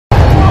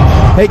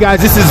Hey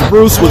guys, this is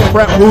Bruce with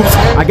Prep Hoops.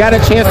 I got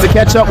a chance to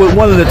catch up with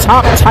one of the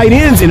top tight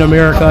ends in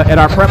America at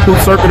our Prep Hoop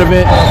Circuit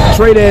event,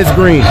 Trey Dez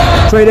Green.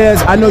 Trey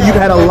Dez, I know you've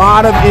had a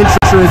lot of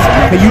interest.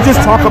 Can you just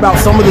talk about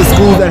some of the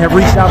schools that have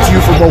reached out to you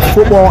for both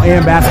football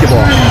and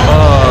basketball?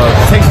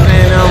 Texas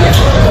A&M,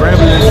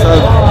 Grambling,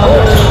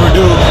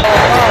 Purdue,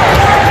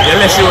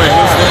 LSU in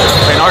Houston,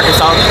 in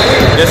Arkansas.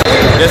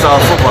 This all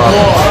football.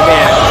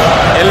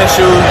 And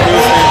LSU,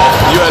 Houston,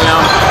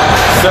 ULM,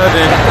 Southern,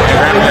 and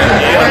Grambling,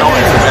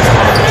 Illinois for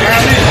basketball.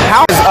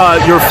 How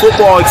has your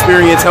football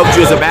experience helped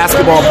you as a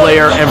basketball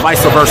player and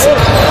vice versa?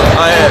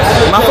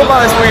 My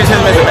football experience has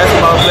been as a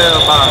basketball player.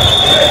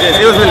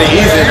 It was really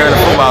easy during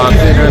the football. And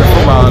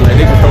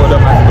they just throw it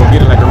up, I can go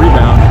get it like a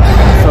rebound.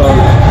 So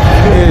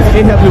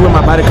it helped me with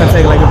my body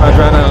contact. Like if I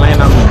drive down the lane,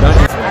 I'm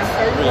dunking.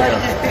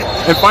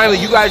 And finally,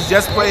 you guys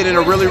just played in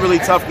a really, really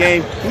tough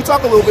game. Can you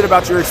talk a little bit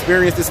about your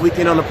experience this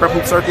weekend on the Prep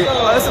Hoop Circuit?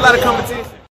 It's a lot of competition.